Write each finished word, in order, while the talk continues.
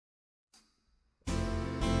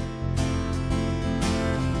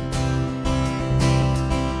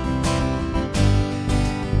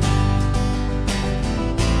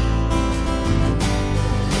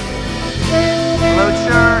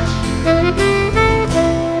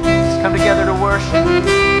worship.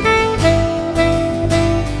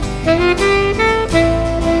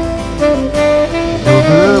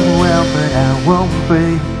 Overwhelmed, but I won't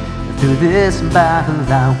break. Through this battle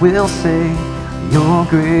I will say, your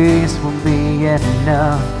grace will be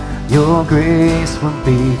enough. Your grace will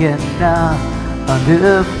be enough.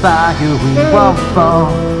 Under fire we won't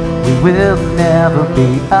fall. We will never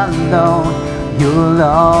be alone. You'll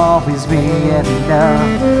always be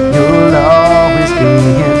enough. You'll always be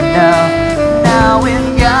enough. Now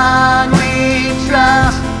in God we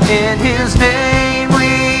trust, in His name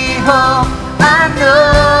we hope. I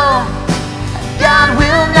know God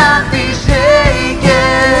will not be shaken.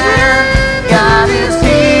 God is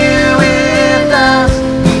here with us.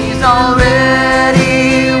 He's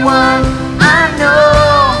already won. I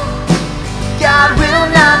know God will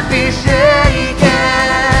not be shaken.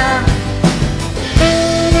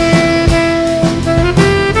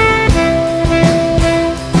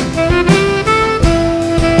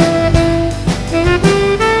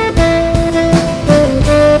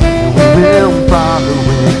 We will follow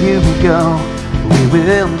where you go. We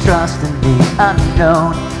will trust in the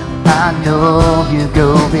unknown. I know you go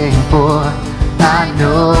before. I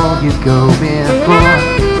know you go before.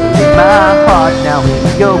 Lead my heart now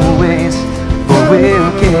in your ways, for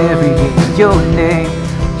we'll carry your name.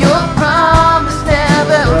 Your promise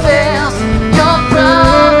never fails. Your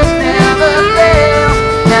promise never fails.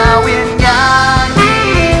 Now in God we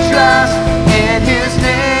trust, in His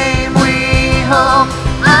name we hope.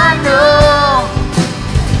 I know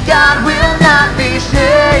God will not be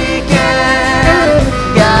shaken.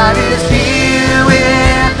 God is here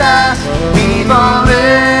with us. We've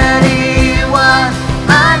already won.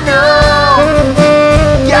 I know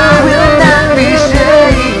God will not be shaken.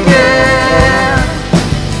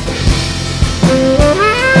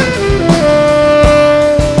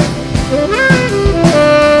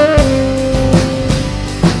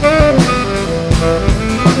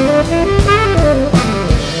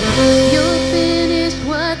 You'll finish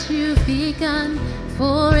what you've begun,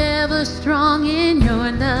 forever strong in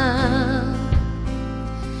your love.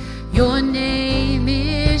 Your name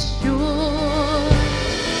is sure,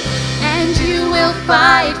 and you will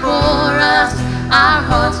fight for us, our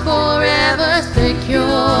hearts forever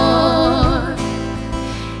secure.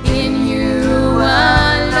 In you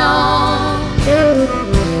alone,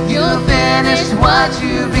 you'll finish what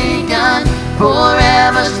you've begun,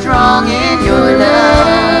 forever strong in your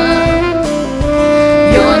love.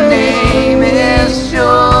 Your name is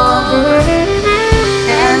sure,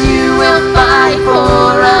 and you will fight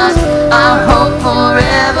for us, our hope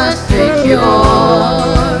forever secure.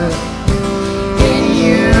 In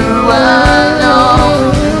you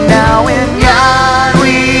alone. Now in God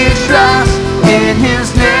we trust, in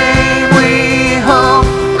His name we hope.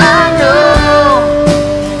 I know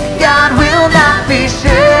God will not be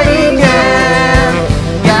shaken.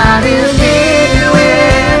 God is here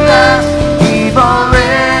with us. We've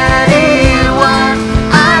already won.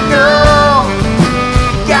 I know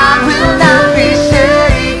God will not be shaken.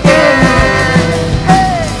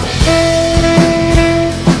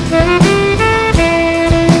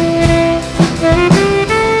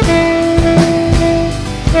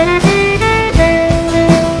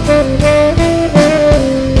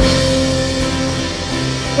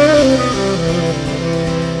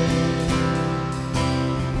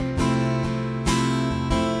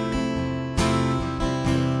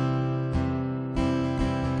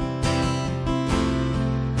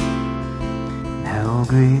 How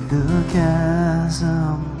great the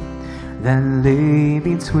chasm that lay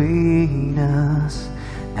between us.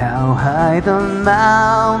 How high the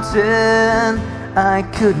mountain I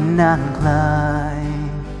could not climb.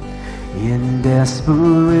 In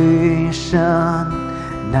desperation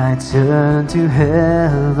I turned to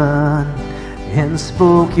heaven and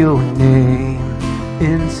spoke your name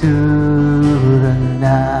into the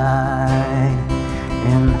night.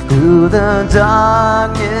 And through the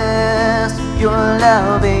darkness your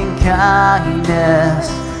loving kindness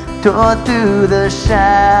tore through the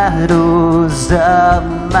shadows of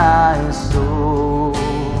my soul.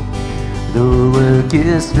 The work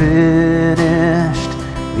is finished,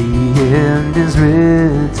 the end is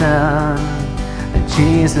written.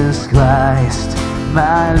 Jesus Christ,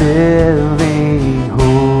 my living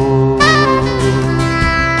hope.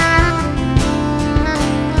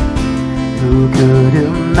 Who could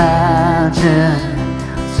imagine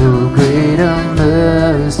so great a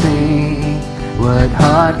mercy? What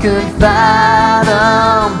heart could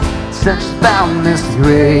fathom such boundless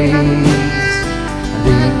grace?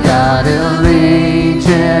 The God of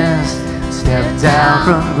ages stepped down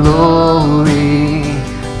from glory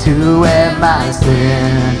to wear my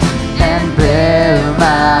sin and bear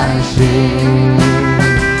my shame.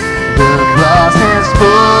 The cross has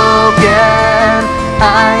spoken, I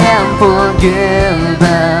am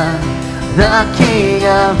forgiven. The King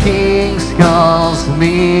of Kings calls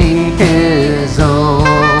me his own.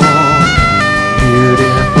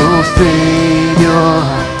 Beautiful Savior,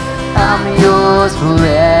 I'm yours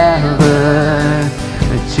forever.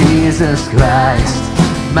 Jesus Christ,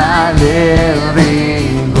 my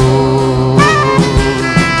living hope.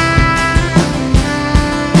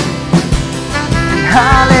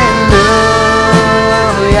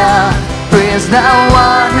 Hallelujah, praise the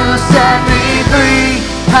one who set me free.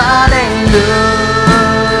 Hallelujah,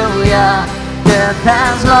 death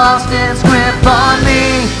has lost its grip on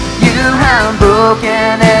me. You have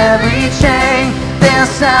broken every chain. There's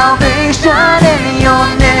salvation in your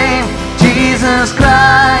name, Jesus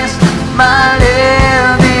Christ, my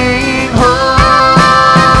living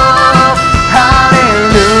hope.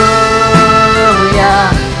 Hallelujah,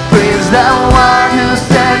 praise the one who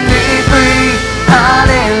set me free.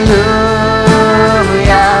 Hallelujah,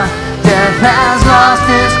 death has lost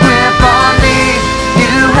its grip on me.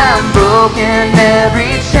 You have broken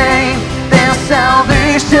every chain. There's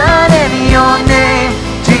salvation in your name,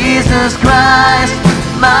 Jesus Christ,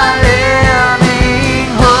 my living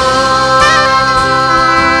hope.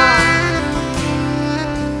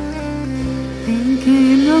 Then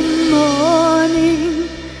came the morning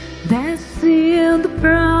that sealed the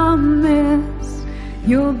promise.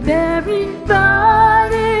 Your very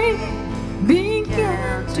body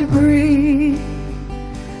began to breathe.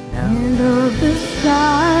 And of the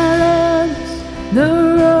silence, the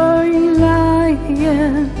roaring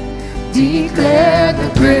lion declared the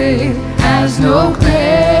grave has no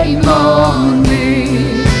claim on me.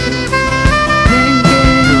 Then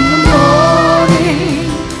came the morning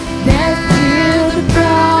that sealed the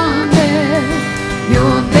promise.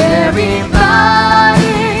 Your very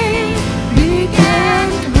body began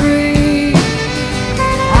to breathe.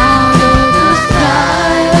 Out of the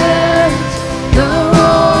silence, the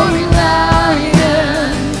roaring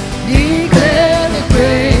lion declared the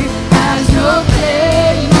grave has no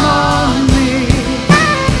claim on me.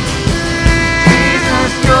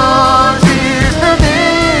 Jesus, yours is the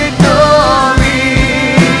victory.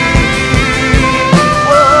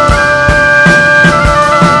 Whoa,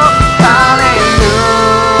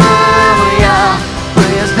 hallelujah,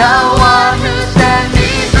 praise the one who set me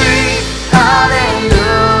free. Hallelujah,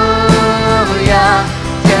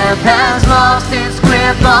 death has lost its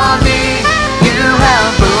grip on me. You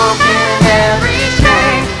have broken every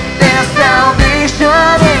chain. There's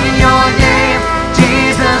salvation in your name,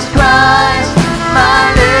 Jesus Christ,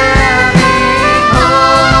 my living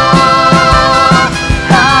hope.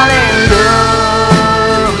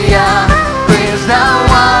 Hallelujah, praise the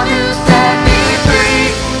one who set me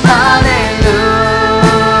free. Hallelujah,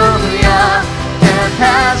 death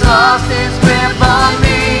has lost its grip on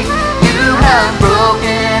me. You have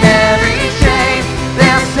broken every chain.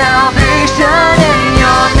 There's salvation in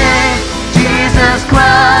your name, Jesus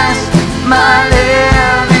Christ, my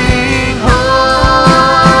living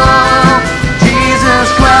hope. Jesus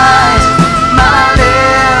Christ, my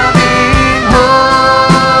living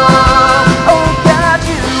hope. Oh God,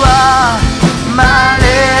 you are my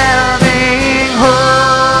living hope.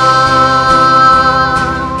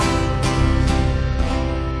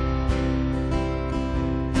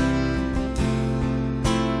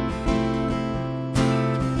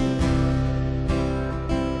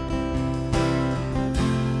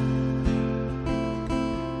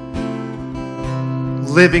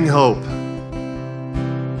 Living hope. I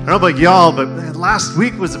don't know about y'all, but man, last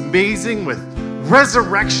week was amazing with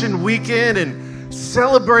Resurrection Weekend and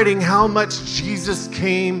celebrating how much Jesus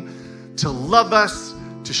came to love us,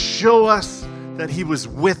 to show us that he was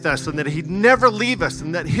with us and that he'd never leave us,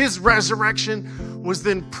 and that his resurrection was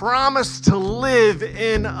then promised to live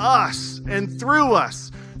in us and through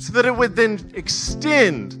us so that it would then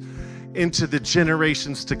extend into the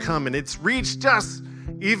generations to come. And it's reached us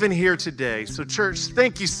even here today. So church,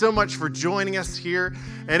 thank you so much for joining us here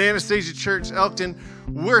at Anastasia Church, Elkton.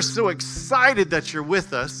 We're so excited that you're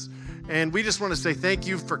with us. And we just want to say thank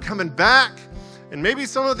you for coming back. And maybe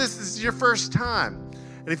some of this is your first time.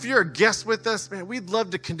 And if you're a guest with us, man, we'd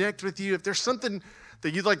love to connect with you. If there's something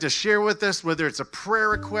that you'd like to share with us, whether it's a prayer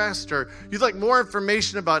request or you'd like more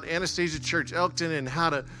information about Anastasia Church, Elkton, and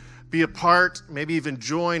how to be a part, maybe even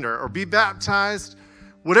join or be baptized,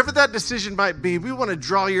 whatever that decision might be, we want to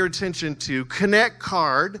draw your attention to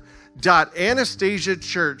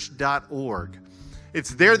connectcard.anastasiachurch.org.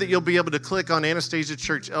 It's there that you'll be able to click on Anastasia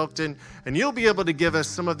Church Elkton, and you'll be able to give us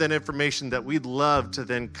some of that information that we'd love to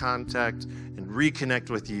then contact and reconnect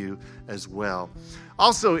with you as well.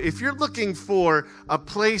 Also, if you're looking for a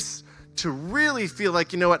place to really feel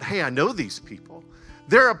like, you know what, hey, I know these people.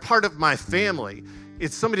 They're a part of my family.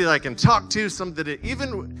 It's somebody that I can talk to, somebody that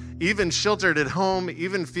even sheltered at home,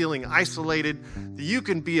 even feeling isolated, that you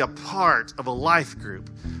can be a part of a life group.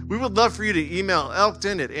 We would love for you to email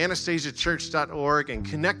elkton@anastasiachurch.org and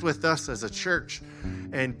connect with us as a church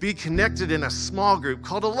and be connected in a small group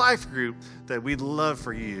called a life group that we'd love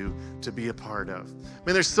for you to be a part of.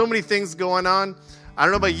 Man, there's so many things going on. I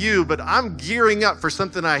don't know about you, but I'm gearing up for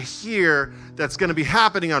something I hear that's going to be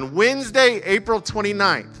happening on Wednesday, April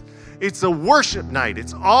 29th. It's a worship night.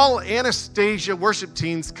 It's all Anastasia worship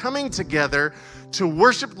teams coming together to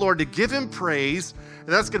worship Lord, to give him praise. And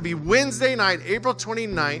that's going to be Wednesday night, April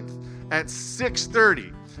 29th at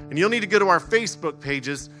 6:30. And you'll need to go to our Facebook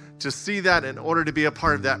pages to see that in order to be a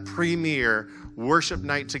part of that premier worship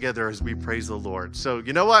night together as we praise the Lord. So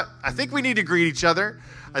you know what? I think we need to greet each other.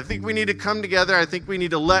 I think we need to come together. I think we need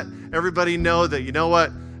to let everybody know that, you know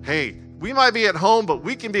what? Hey, we might be at home, but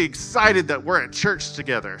we can be excited that we're at church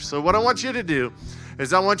together. So what I want you to do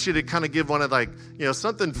is I want you to kind of give one of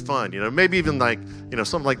something fun, maybe even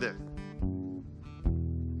something like this.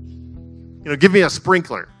 Give me a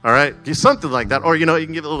sprinkler, all right? Something like that. Or, you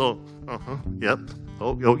can give it a little, yep.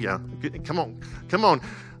 Oh, yeah. Come on.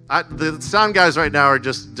 The sound guys right now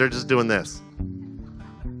they're just doing this.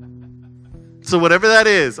 So whatever that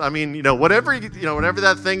is, whatever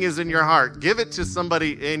that thing is in your heart, give it to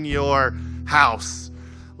somebody in your house.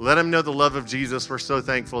 Let them know the love of Jesus. We're so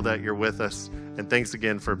thankful that you're with us. And thanks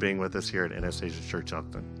again for being with us here at Anastasia Church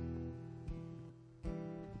Elkton.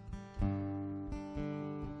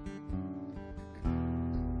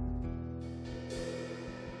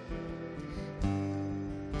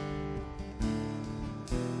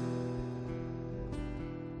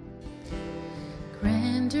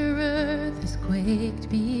 Grander earth has quaked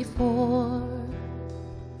before,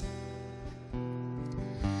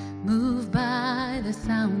 moved by the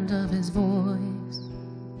sound of his voice.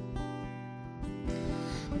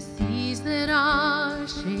 Seas that are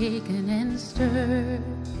shaken and stirred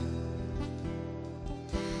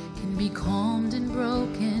can be calmed and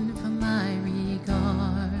broken from my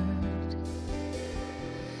regard.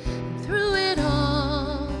 Through it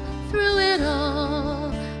all,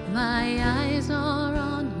 my eyes are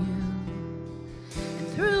on you. And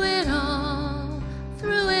through it all,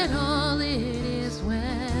 it is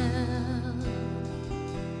well.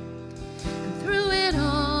 And through it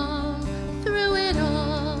all,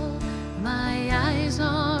 my eyes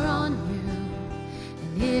are on you.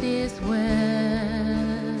 And it is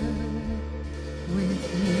well with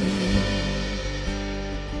me.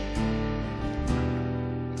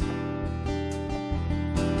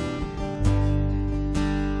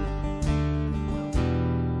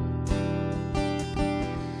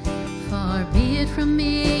 From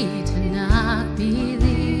me to not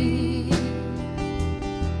believe,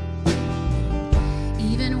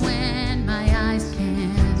 even when my eyes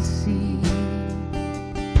can't see.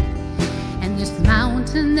 And this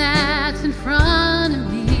mountain that's in front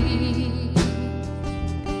of me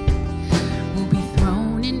will be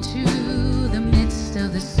thrown into the midst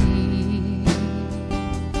of the sea.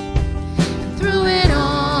 And through it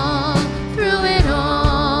all,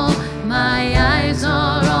 my eyes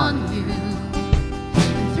are on you.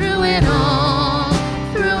 Through it all,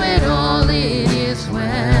 it is well.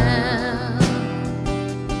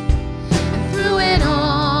 And through it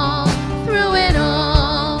all,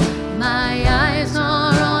 my eyes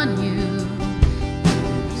are on you. It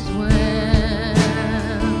is well.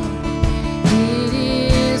 It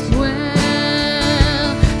is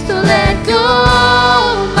well. So let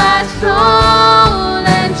go, my soul,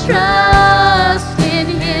 and trust in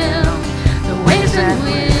him. The waves and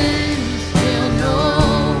winds still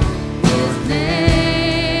know his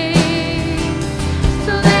name.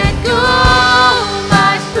 So let go,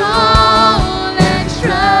 my soul, and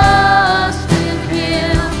trust in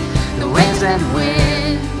him. The waves and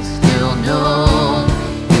winds still know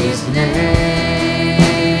his name.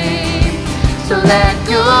 So let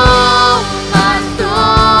go, my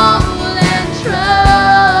soul, and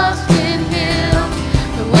trust in him.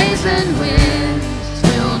 The waves and winds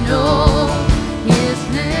still know his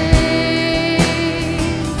name.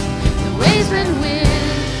 The waves and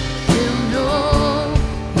winds still know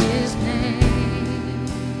his name.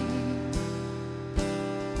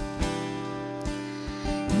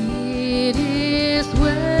 It is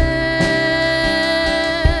well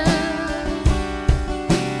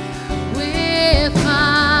with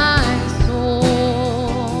my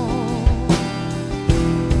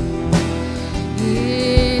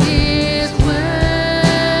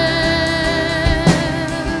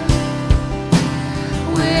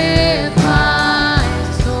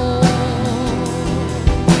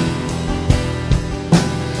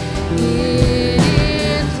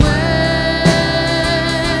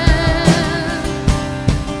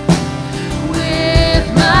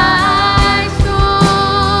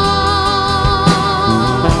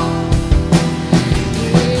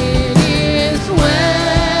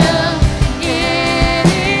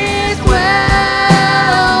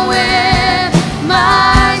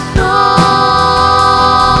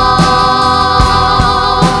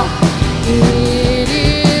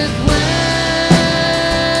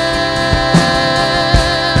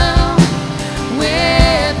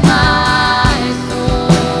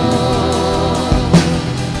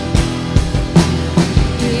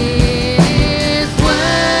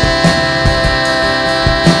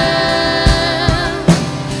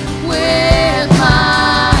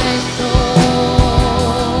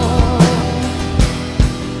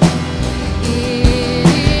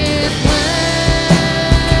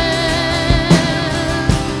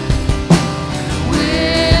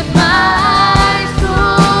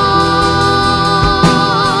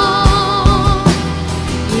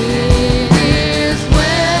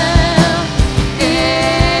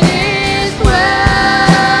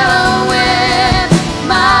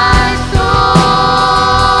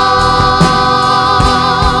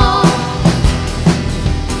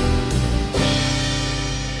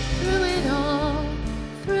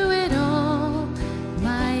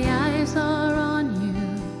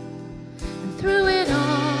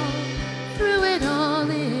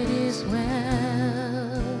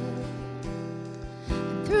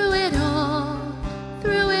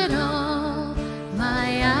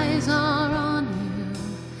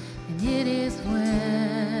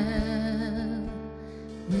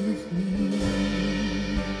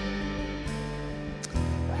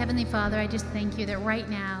Heavenly Father, I just thank you that right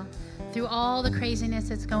now, through all the craziness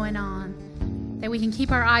that's going on, that we can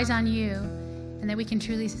keep our eyes on you and that we can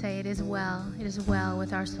truly say it is well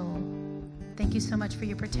with our soul. Thank you so much for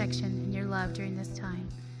your protection and your love during this time.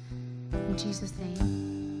 In Jesus'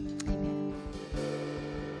 name, amen.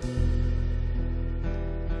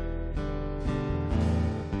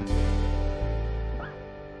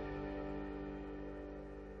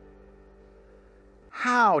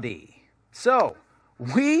 Howdy. So,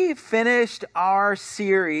 we finished our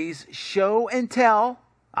series, Show and Tell.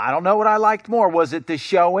 I don't know what I liked more. Was it the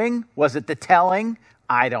showing? Was it the telling?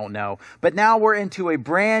 I don't know. But now we're into a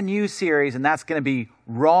brand new series, and that's going to be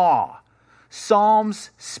Raw. Psalms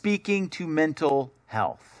speaking to mental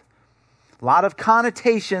health. A lot of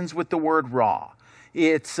connotations with the word raw.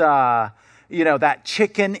 It's, that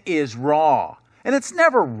chicken is raw. And it's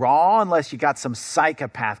never raw unless you got some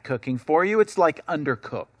psychopath cooking for you. It's like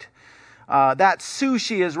undercooked. That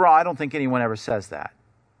sushi is raw. I don't think anyone ever says that.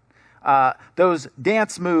 Those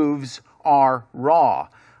dance moves are raw.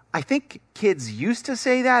 I think kids used to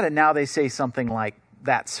say that, and now they say something like,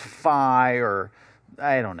 that's fi, or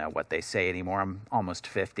I don't know what they say anymore. I'm almost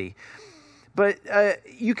 50. But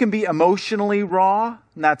you can be emotionally raw,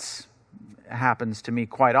 and that happens to me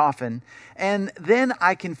quite often. And then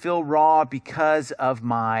I can feel raw because of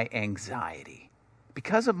my anxiety.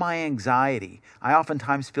 Because of my anxiety, I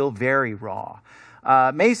oftentimes feel very raw.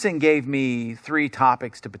 Mason gave me 3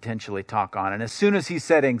 topics to potentially talk on. And as soon as he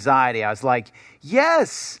said anxiety, I was like,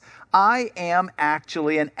 yes, I am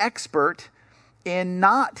actually an expert in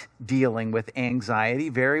not dealing with anxiety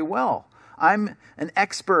very well. I'm an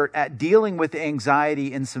expert at dealing with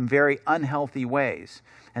anxiety in some very unhealthy ways.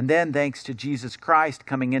 And then, thanks to Jesus Christ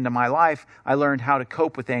coming into my life, I learned how to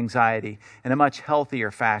cope with anxiety in a much healthier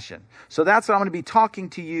fashion. So that's what I'm going to be talking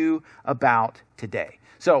to you about today.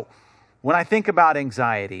 So when I think about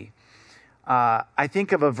anxiety, I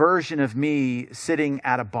think of a version of me sitting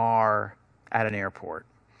at a bar at an airport.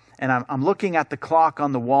 And I'm looking at the clock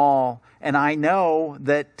on the wall, and I know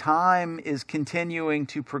that time is continuing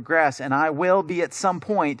to progress, and I will be at some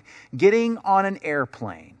point getting on an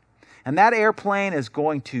airplane. And that airplane is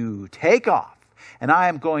going to take off, and I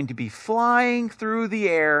am going to be flying through the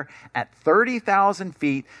air at 30,000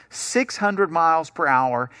 feet, 600 miles per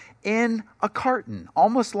hour in a carton,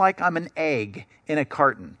 almost like I'm an egg in a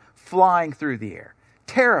carton, flying through the air.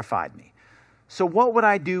 Terrified me. So what would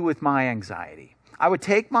I do with my anxiety? I would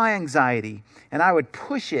take my anxiety and I would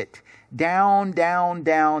push it down, down,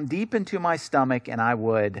 down, deep into my stomach, and I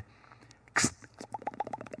would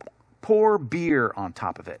pour beer on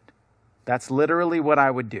top of it. That's literally what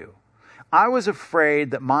I would do. I was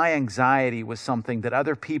afraid that my anxiety was something that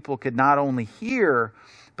other people could not only hear,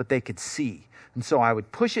 but they could see. And so I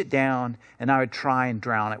would push it down and I would try and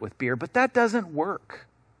drown it with beer. But that doesn't work.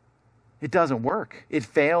 It doesn't work. It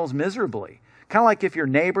fails miserably. Kind of like if your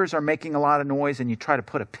neighbors are making a lot of noise and you try to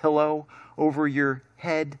put a pillow over your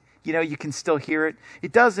head, you can still hear it.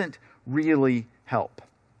 It doesn't really help.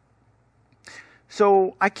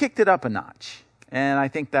 So I kicked it up a notch. And I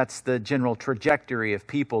think that's the general trajectory of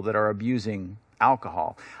people that are abusing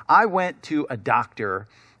alcohol. I went to a doctor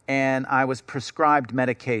and I was prescribed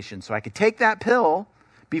medication so I could take that pill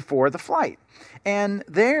before the flight. And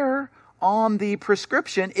there on the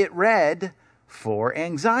prescription, it read for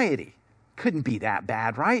anxiety. Couldn't be that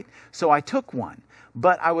bad, right? So I took one.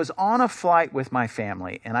 But I was on a flight with my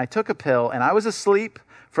family and I took a pill and I was asleep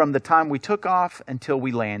from the time we took off until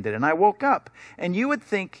we landed. And I woke up. And you would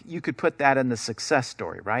think you could put that in the success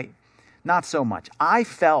story, right? Not so much. I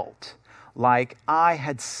felt like I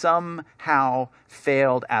had somehow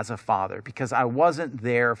failed as a father because I wasn't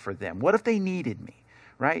there for them. What if they needed me,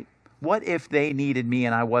 right? What if they needed me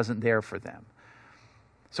and I wasn't there for them?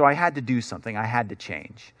 So I had to do something. I had to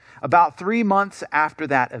change. About 3 months after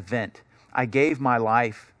that event, I gave my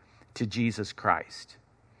life to Jesus Christ.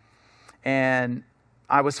 And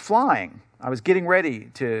I was flying. I was getting ready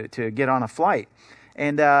to get on a flight.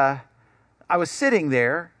 And I was sitting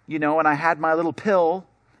there, and I had my little pill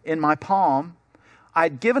in my palm.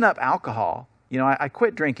 I'd given up alcohol. I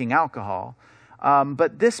quit drinking alcohol.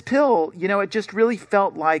 But this pill, it just really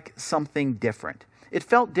felt like something different. It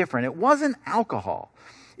felt different. It wasn't alcohol.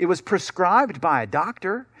 It was prescribed by a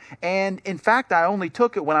doctor. And in fact, I only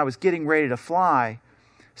took it when I was getting ready to fly.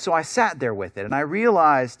 So I sat there with it. And I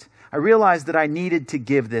realized that I needed to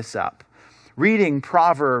give this up. Reading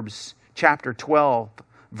Proverbs chapter 12,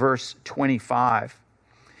 verse 25.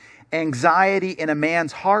 Anxiety in a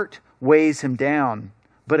man's heart weighs him down,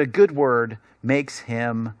 but a good word makes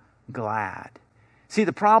him glad. See,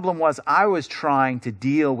 the problem was I was trying to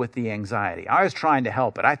deal with the anxiety. I was trying to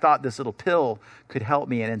help it. I thought this little pill could help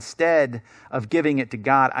me. And instead of giving it to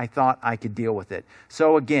God, I thought I could deal with it.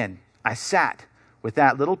 So again, I sat with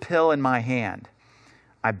that little pill in my hand.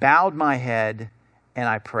 I bowed my head and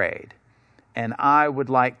I prayed. And I would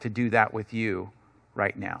like to do that with you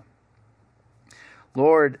right now.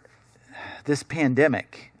 Lord, this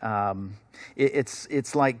pandemic,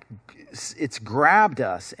 it's like it's grabbed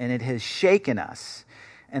us and it has shaken us.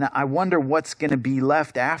 And I wonder what's going to be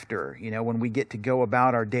left after, when we get to go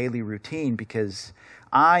about our daily routine, because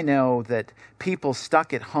I know that people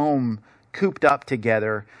stuck at home, cooped up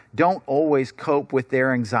together, don't always cope with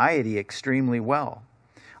their anxiety extremely well.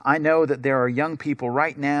 I know that there are young people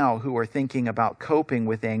right now who are thinking about coping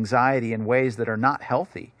with anxiety in ways that are not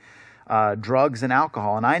healthy. Drugs and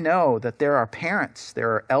alcohol. And I know that there are parents, there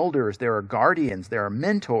are elders, there are guardians, there are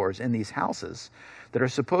mentors in these houses that are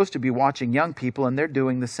supposed to be watching young people, and they're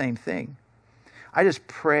doing the same thing. I just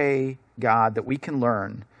pray, God, that we can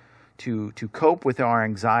learn to cope with our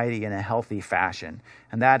anxiety in a healthy fashion.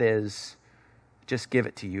 And that is just give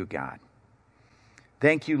it to you, God.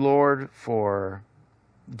 Thank you, Lord, for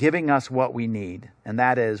giving us what we need. And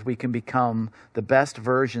that is we can become the best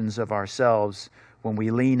versions of ourselves when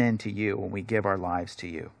we lean into you, when we give our lives to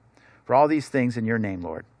you. For all these things in your name,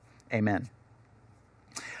 Lord. Amen.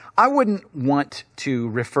 I wouldn't want to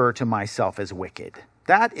refer to myself as wicked.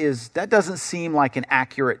 That doesn't seem like an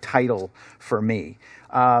accurate title for me.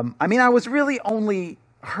 I was really only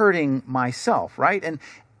hurting myself, right? And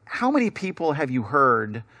how many people have you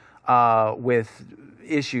heard with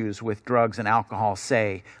issues with drugs and alcohol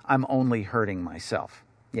say, I'm only hurting myself?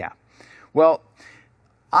 Yeah. Well,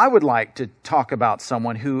 I would like to talk about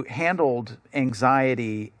someone who handled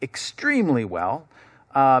anxiety extremely well,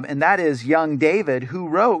 and that is young David, who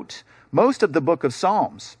wrote most of the book of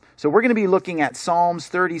Psalms. So we're going to be looking at Psalms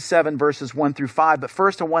 37, verses 1 through 5, but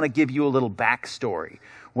first I want to give you a little backstory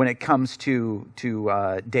when it comes to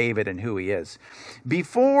David and who he is.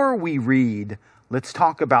 Before we read, let's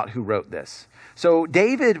talk about who wrote this. So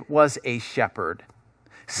David was a shepherd,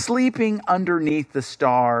 sleeping underneath the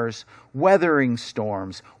stars, weathering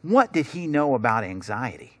storms. What did he know about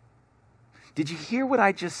anxiety? Did you hear what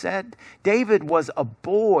I just said? David was a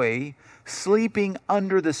boy sleeping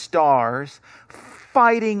under the stars,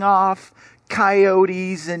 fighting off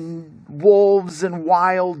coyotes and wolves and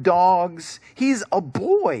wild dogs. He's a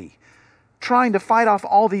boy trying to fight off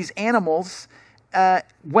all these animals.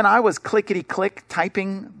 When I was clickety-click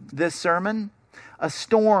typing this sermon, a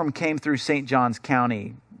storm came through St. Johns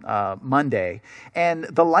County Monday, and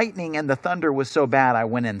the lightning and the thunder was so bad I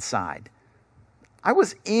went inside. I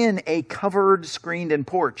was in a covered, screened-in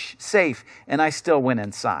porch, safe, and I still went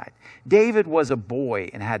inside. David was a boy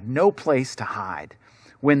and had no place to hide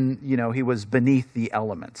when, he was beneath the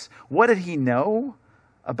elements. What did he know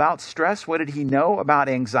about stress? What did he know about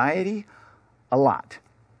anxiety? A lot.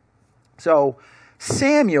 So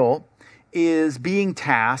Samuel is being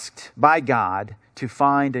tasked by God to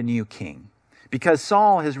find a new king because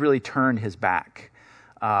Saul has really turned his back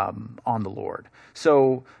on the Lord.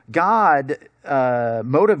 So God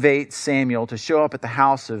motivates Samuel to show up at the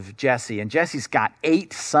house of Jesse, and Jesse's got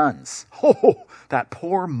 8 sons. Oh, that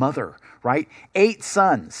poor mother, right? 8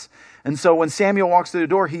 sons. And so when Samuel walks through the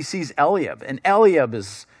door, he sees Eliab, and Eliab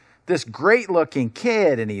is this great-looking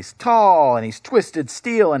kid, and he's tall, and he's twisted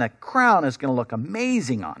steel, and a crown is going to look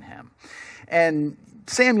amazing on him. And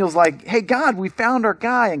Samuel's like, hey, God, we found our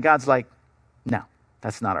guy. And God's like, no,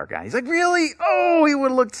 that's not our guy. He's like, really? Oh, he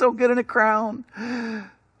would have looked so good in a crown.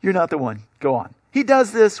 You're not the one. Go on. He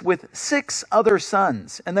does this with 6 other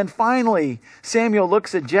sons. And then finally, Samuel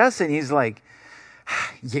looks at Jesse and he's like,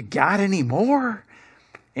 you got any more?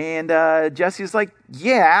 And Jesse's like,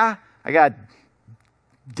 yeah, I got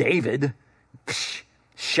David,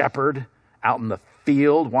 shepherd, out in the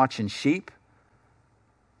field watching sheep.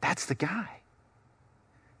 That's the guy.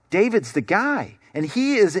 David's the guy. And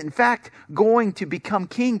he is, in fact, going to become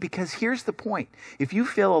king, because here's the point. If you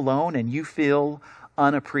feel alone and you feel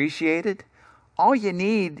unappreciated, all you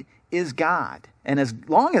need is God. And as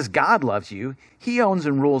long as God loves you, he owns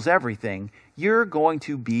and rules everything, you're going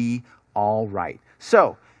to be all right.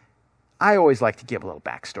 So, I always like to give a little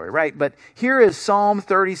backstory, right? But here is Psalm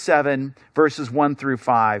 37, verses 1 through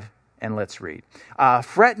 5, and let's read.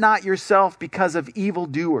 Fret not yourself because of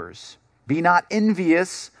evildoers. Be not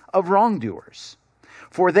envious of wrongdoers.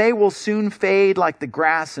 For they will soon fade like the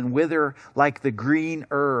grass and wither like the green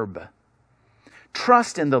herb.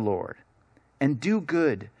 Trust in the Lord and do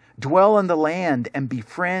good. Dwell in the land and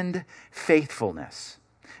befriend faithfulness.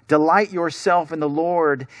 Delight yourself in the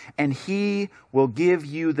Lord, and he will give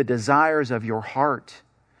you the desires of your heart.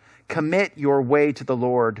 Commit your way to the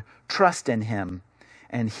Lord. Trust in him,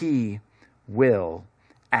 and he will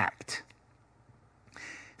act.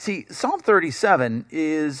 See, Psalm 37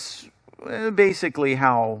 is basically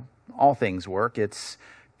how all things work. It's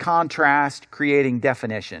contrast, creating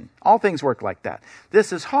definition. All things work like that.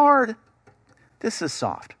 This is hard. This is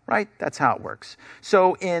soft, right? That's how it works.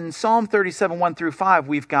 So in Psalm 37, 1 through 5,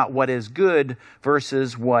 we've got what is good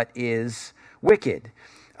versus what is wicked.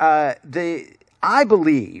 I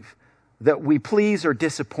believe that we please or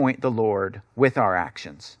disappoint the Lord with our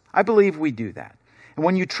actions. I believe we do that. And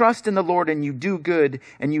when you trust in the Lord and you do good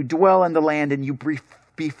and you dwell in the land and you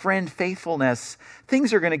befriend faithfulness,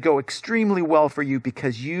 things are going to go extremely well for you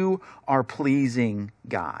because you are pleasing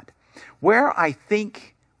God. Where I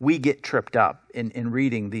think we get tripped up in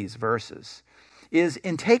reading these verses is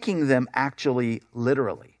in taking them actually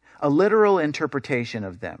literally, a literal interpretation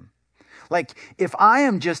of them. Like, if I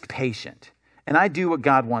am just patient and I do what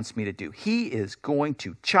God wants me to do, he is going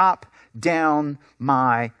to chop down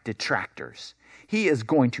my detractors. He is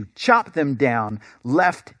going to chop them down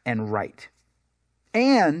left and right.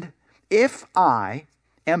 And if I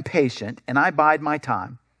am patient and I bide my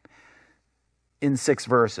time, in 6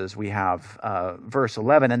 verses we have verse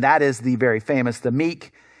 11, and that is the very famous, the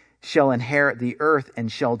meek shall inherit the earth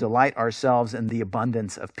and shall delight ourselves in the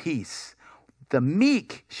abundance of peace. The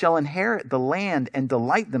meek shall inherit the land and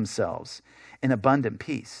delight themselves in abundant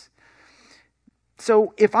peace.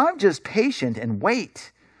 So if I'm just patient and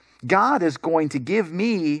wait, God is going to give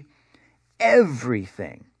me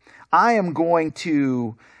everything. I am going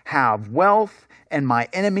to have wealth, and my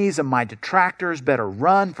enemies and my detractors better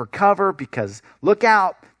run for cover because look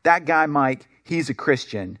out, that guy Mike, he's a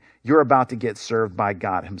Christian. You're about to get served by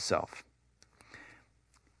God himself.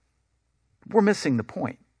 We're missing the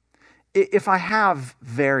point. If I have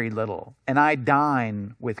very little and I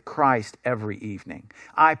dine with Christ every evening,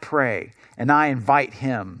 I pray and I invite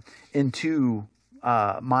him into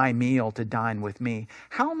my meal to dine with me,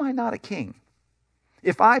 how am I not a king?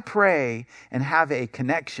 If I pray and have a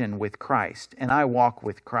connection with Christ and I walk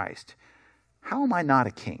with Christ, how am I not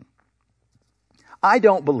a king? I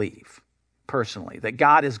don't believe, personally, that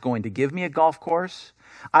God is going to give me a golf course.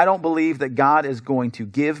 I don't believe that God is going to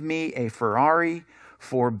give me a Ferrari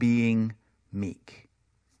for being meek.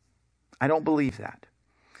 I don't believe that.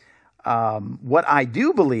 What I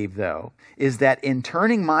do believe, though, is that in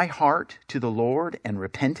turning my heart to the Lord and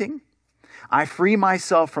repenting, I free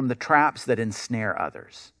myself from the traps that ensnare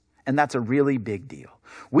others. And that's a really big deal.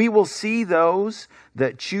 We will see those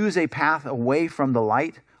that choose a path away from the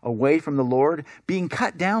light, away from the Lord, being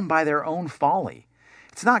cut down by their own folly.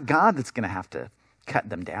 It's not God that's going to have to cut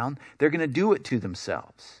them down. They're going to do it to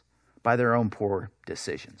themselves by their own poor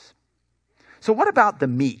decisions. So what about the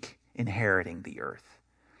meek inheriting the earth?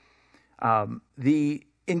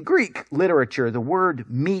 In Greek literature, the word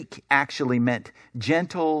meek actually meant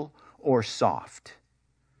gentle or soft.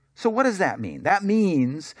 So what does that mean? That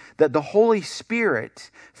means that the Holy Spirit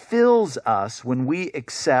fills us when we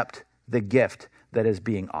accept the gift that is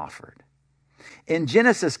being offered. In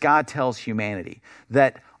Genesis, God tells humanity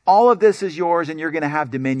that all of this is yours and you're going to have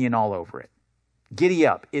dominion all over it. Giddy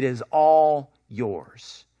up. It is all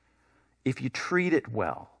yours. If you treat it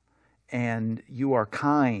well and you are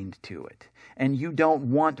kind to it and you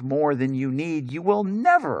don't want more than you need, you will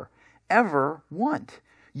never, ever want.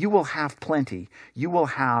 You will have plenty. You will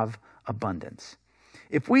have abundance.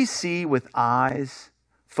 If we see with eyes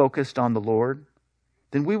focused on the Lord,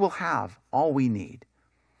 then we will have all we need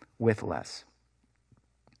with less.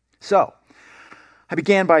 So, I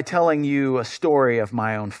began by telling you a story of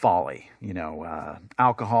my own folly.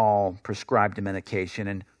 Alcohol, prescribed medication,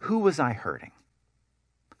 and who was I hurting?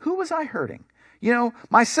 Who was I hurting?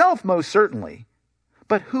 Myself most certainly,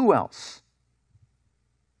 but who else?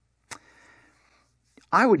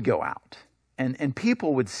 I would go out and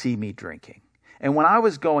people would see me drinking. And when I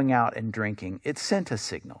was going out and drinking, it sent a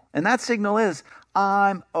signal. And that signal is,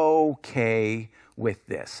 I'm okay with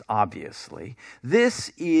this, obviously.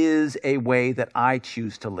 This is a way that I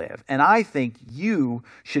choose to live. And I think you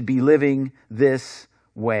should be living this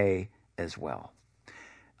way as well.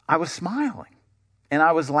 I was smiling and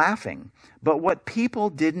I was laughing. But what people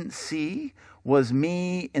didn't see was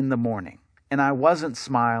me in the morning. And I wasn't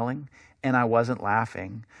smiling and I wasn't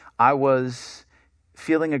laughing. I was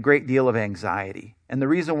feeling a great deal of anxiety. And the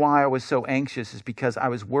reason why I was so anxious is because I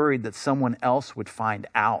was worried that someone else would find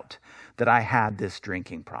out that I had this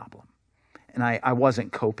drinking problem. And I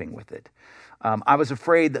wasn't coping with it. I was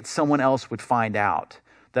afraid that someone else would find out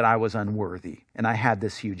that I was unworthy and I had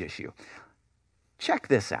this huge issue. check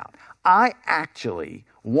this out. I actually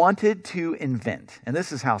wanted to invent, and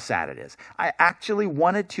this is how sad it is, I actually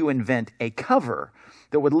wanted to invent a cover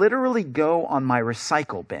that would literally go on my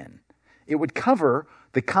recycle bin. It would cover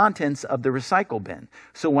the contents of the recycle bin.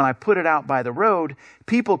 So when I put it out by the road,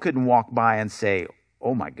 people couldn't walk by and say,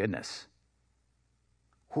 oh my goodness,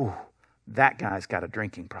 whew, that guy's got a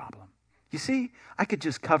drinking problem. You see, I could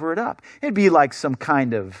just cover it up. It'd be like some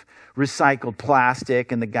kind of recycled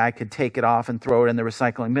plastic, and the guy could take it off and throw it in the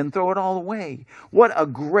recycling bin, throw it all away. What a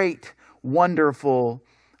great, wonderful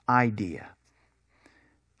idea.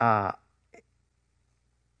 That's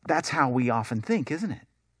how we often think, isn't it?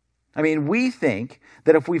 I mean, we think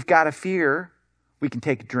that if we've got a fear, we can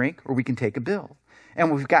take a drink or we can take a bill. And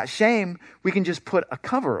when we've got shame, we can just put a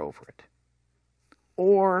cover over it.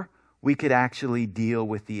 Or we could actually deal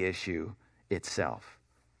with the issue itself.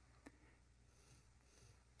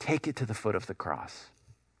 Take it to the foot of the cross.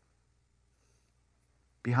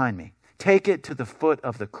 Behind me. Take it to the foot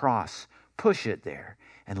of the cross. Push it there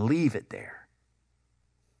and leave it there.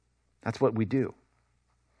 That's what we do.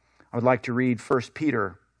 I would like to read 1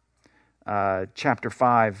 Peter chapter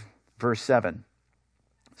 5, verse 7.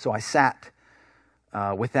 So I sat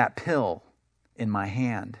with that pill in my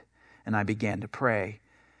hand, and I began to pray.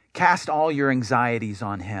 Cast all your anxieties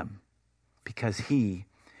on him, because he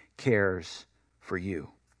cares for you.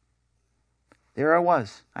 There I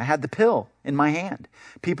was. I had the pill in my hand.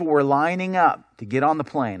 People were lining up to get on the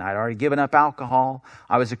plane. I'd already given up alcohol.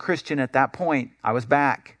 I was a Christian at that point. I was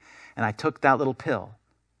back, and I took that little pill.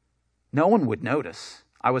 No one would notice.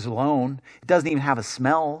 I was alone. It doesn't even have a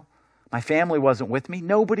smell. My family wasn't with me.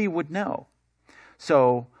 Nobody would know.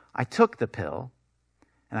 So I took the pill,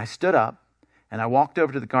 and I stood up, and I walked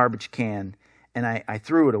over to the garbage can, and I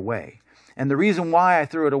threw it away. And the reason why I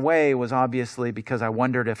threw it away was obviously because I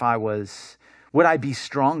wondered if would I be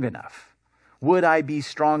strong enough? Would I be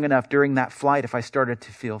strong enough during that flight if I started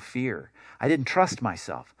to feel fear? I didn't trust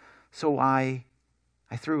myself, so I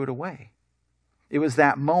threw it away. It was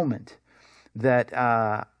that moment that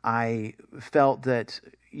I felt that,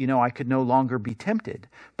 I could no longer be tempted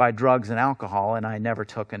by drugs and alcohol, and I never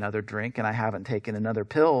took another drink, and I haven't taken another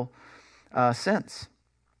pill since.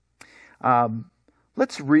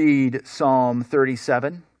 Let's read Psalm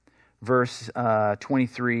 37, verse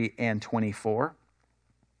 23 and 24.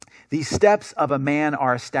 The steps of a man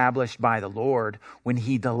are established by the Lord when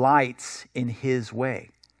he delights in his way.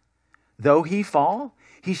 Though he fall,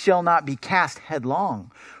 he shall not be cast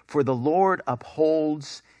headlong, for the Lord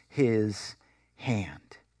upholds his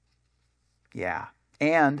hand. Yeah.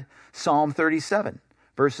 And Psalm 37,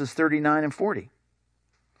 verses 39 and 40.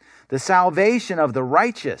 The salvation of the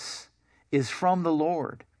righteous is from the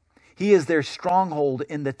Lord. He is their stronghold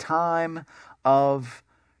in the time of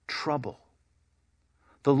trouble.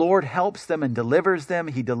 The Lord helps them and delivers them.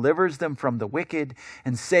 He delivers them from the wicked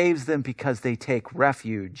and saves them because they take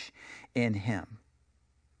refuge in him.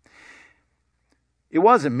 It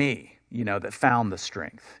wasn't me, that found the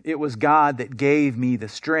strength. It was God that gave me the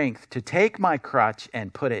strength to take my crutch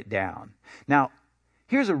and put it down. Now,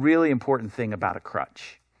 here's a really important thing about a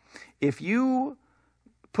crutch. If you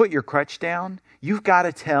put your crutch down, you've got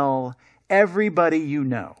to tell everybody you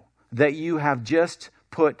know that you have just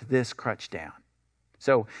put this crutch down.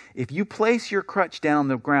 So if you place your crutch down on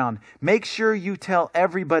the ground, make sure you tell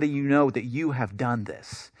everybody you know that you have done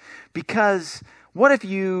this. Because what if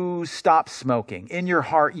you stop smoking? In your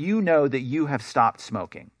heart, you know that you have stopped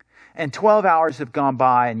smoking. And 12 hours have gone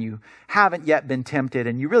by and you haven't yet been tempted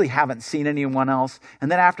and you really haven't seen anyone else.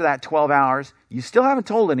 And then after that 12 hours, you still haven't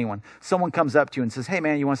told anyone. Someone comes up to you and says, hey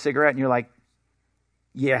man, you want a cigarette? And you're like,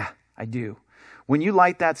 yeah, I do. When you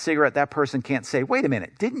light that cigarette, that person can't say, wait a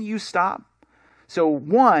minute, didn't you stop? So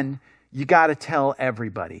 1, you got to tell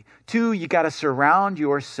everybody. 2, you got to surround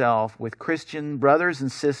yourself with Christian brothers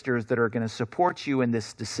and sisters that are going to support you in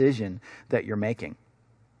this decision that you're making.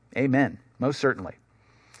 Amen. Most certainly.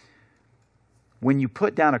 When you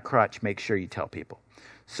put down a crutch, make sure you tell people.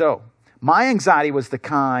 So, my anxiety was the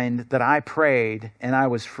kind that I prayed and I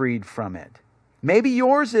was freed from it. Maybe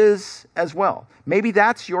yours is as well. Maybe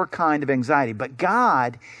that's your kind of anxiety. But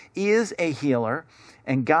God is a healer,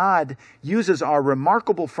 and God uses our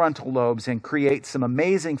remarkable frontal lobes and creates some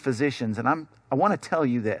amazing physicians. And I want to tell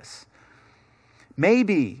you this.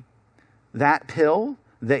 Maybe that pill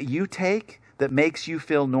that you take that makes you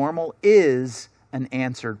feel normal is an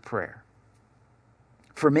answered prayer.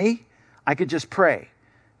 For me, I could just pray,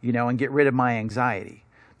 and get rid of my anxiety.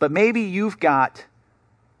 But maybe you've got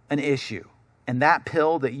an issue, and that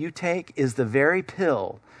pill that you take is the very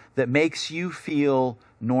pill that makes you feel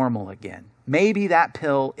normal again. Maybe that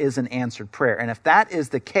pill is an answered prayer. And if that is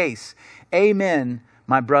the case, amen,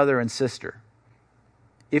 my brother and sister.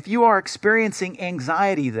 If you are experiencing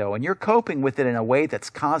anxiety, though, and you're coping with it in a way that's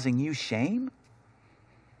causing you shame,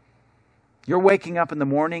 you're waking up in the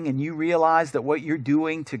morning and you realize that what you're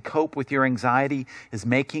doing to cope with your anxiety is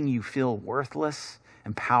making you feel worthless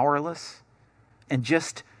and powerless and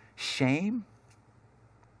just shame,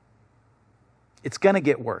 it's going to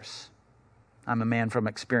get worse. I'm a man from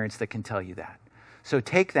experience that can tell you that. So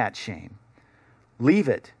take that shame, leave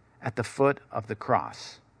it at the foot of the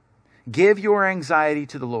cross. Give your anxiety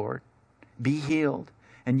to the Lord, be healed,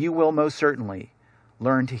 and you will most certainly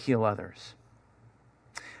learn to heal others.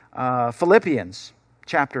 Philippians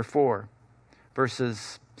chapter 4,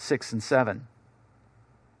 verses 6 and 7.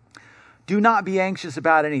 Do not be anxious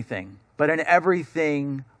about anything, but in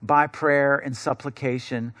everything by prayer and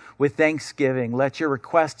supplication with thanksgiving, let your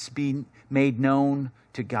requests be made known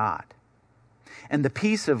to God. And the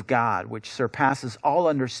peace of God, which surpasses all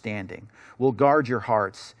understanding, will guard your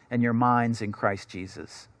hearts and your minds in Christ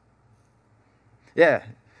Jesus. Yeah,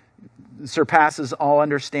 surpasses all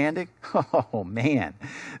understanding? Oh, man.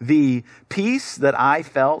 The peace that I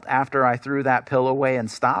felt after I threw that pill away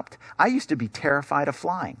and stopped, I used to be terrified of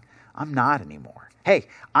flying. I'm not anymore. Hey,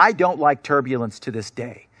 I don't like turbulence to this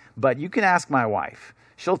day, but you can ask my wife.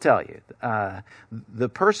 She'll tell you. The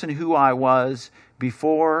person who I was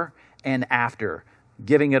before and after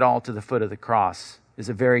giving it all to the foot of the cross is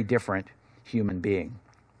a very different human being.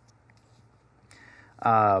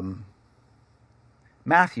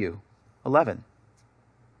 Matthew 11,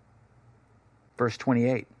 verse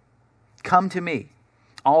 28. Come to me,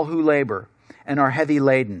 all who labor and are heavy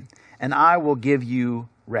laden, and I will give you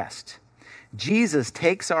rest. Jesus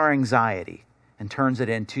takes our anxiety and turns it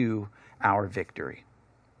into our victory.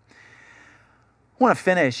 I want to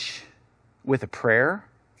finish with a prayer.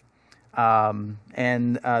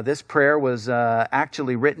 This prayer was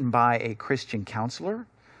actually written by a Christian counselor.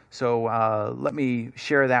 So let me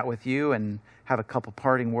share that with you and have a couple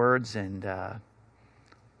parting words, and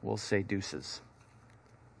we'll say deuces.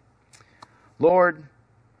 Lord,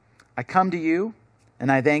 I come to you,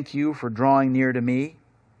 and I thank you for drawing near to me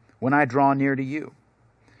when I draw near to you.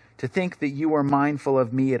 To think that you are mindful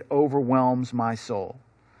of me, it overwhelms my soul.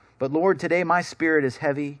 But Lord, today my spirit is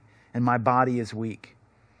heavy and my body is weak.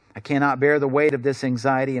 I cannot bear the weight of this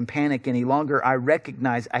anxiety and panic any longer. I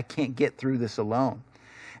recognize I can't get through this alone.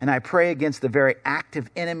 And I pray against the very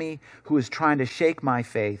active enemy who is trying to shake my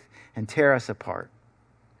faith and tear us apart.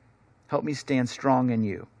 Help me stand strong in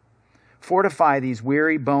you. Fortify these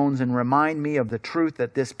weary bones and remind me of the truth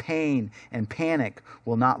that this pain and panic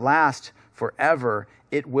will not last forever.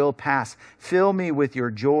 It will pass. Fill me with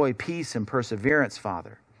your joy, peace, and perseverance,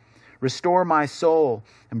 Father. Restore my soul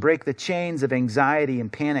and break the chains of anxiety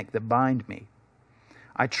and panic that bind me.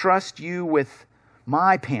 I trust you with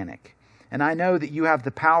my panic, and I know that you have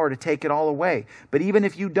the power to take it all away. But even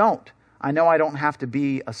if you don't, I know I don't have to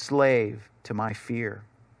be a slave to my fear.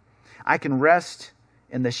 I can rest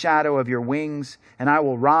in the shadow of your wings, and I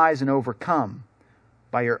will rise and overcome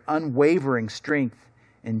by your unwavering strength.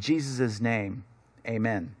 In Jesus' name,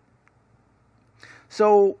 amen.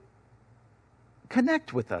 So,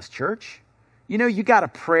 connect with us, church. You know, you got a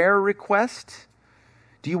prayer request?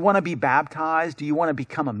 Do you want to be baptized? Do you want to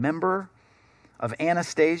become a member of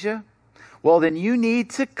Anastasia? Well, then you need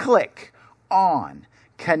to click on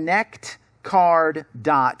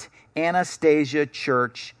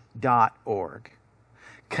connectcard.anastasiachurch.org.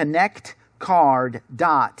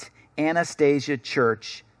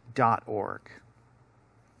 connectcard.anastasiachurch.org.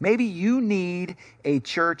 Maybe you need a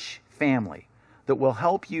church family that will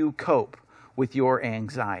help you cope with your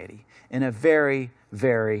anxiety in a very,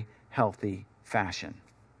 very healthy fashion.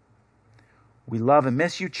 We love and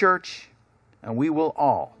miss you, church, and we will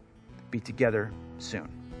all be together soon.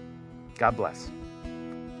 God bless.